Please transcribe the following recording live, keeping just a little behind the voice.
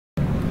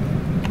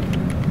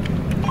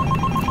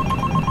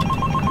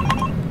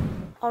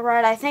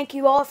Alright, I thank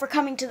you all for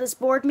coming to this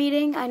board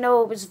meeting. I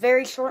know it was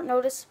very short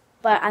notice,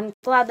 but I'm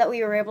glad that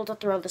we were able to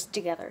throw this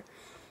together.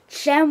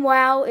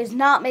 ShamWow is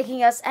not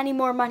making us any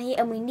more money,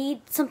 and we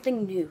need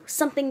something new,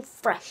 something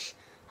fresh.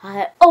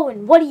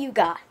 Owen, what do you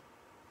got?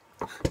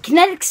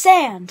 Kinetic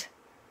sand.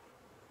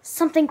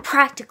 Something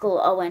practical,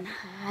 Owen.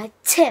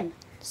 Tim,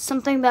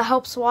 something that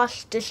helps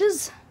wash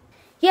dishes?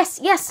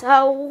 Yes,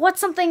 what's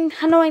something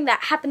annoying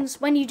that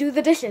happens when you do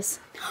the dishes?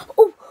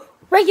 Oh,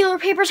 regular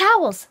paper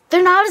towels.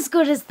 They're not as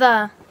good as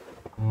the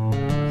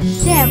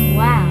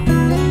ShamWow.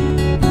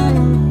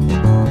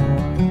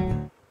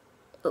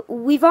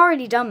 We've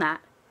already done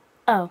that.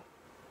 Oh,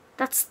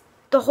 that's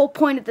the whole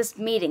point of this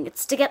meeting.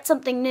 It's to get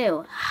something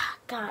new.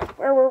 God,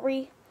 where were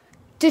we?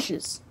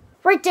 Dishes.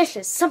 Right,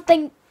 dishes.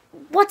 Something...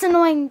 What's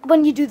annoying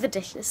when you do the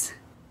dishes?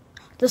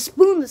 The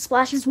spoon that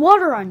splashes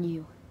water on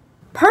you.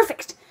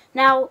 Perfect.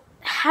 Now,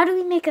 how do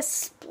we make a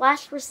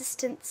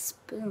splash-resistant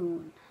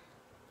spoon?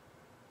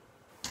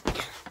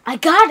 I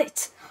got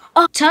it!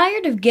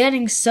 Tired of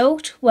getting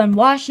soaked when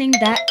washing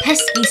that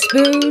pesky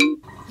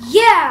spoon?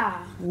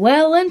 Yeah!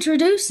 Well,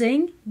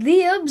 introducing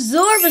the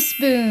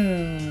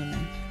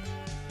Absorbi-Spoon.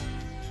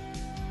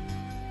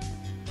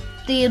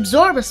 The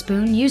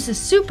Absorbi-Spoon uses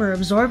super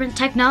absorbent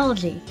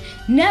technology.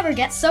 Never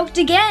get soaked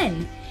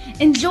again.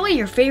 Enjoy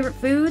your favorite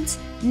foods,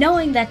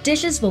 knowing that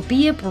dishes will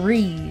be a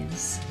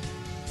breeze.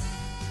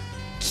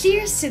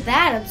 Cheers to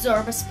that,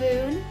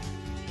 Absorbi-Spoon.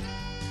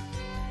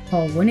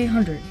 Call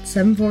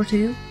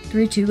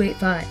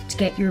 1-800-742-3285 to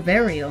get your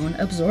very own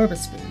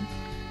Absorbi-Spoon.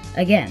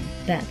 Again,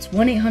 that's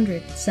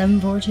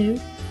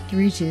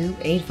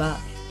 1-800-742-3285.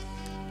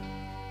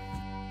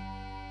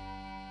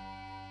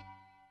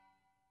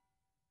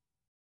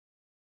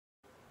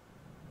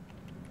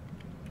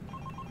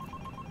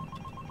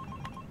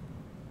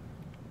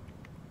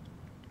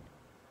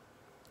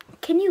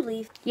 Can you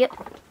leave? Yep.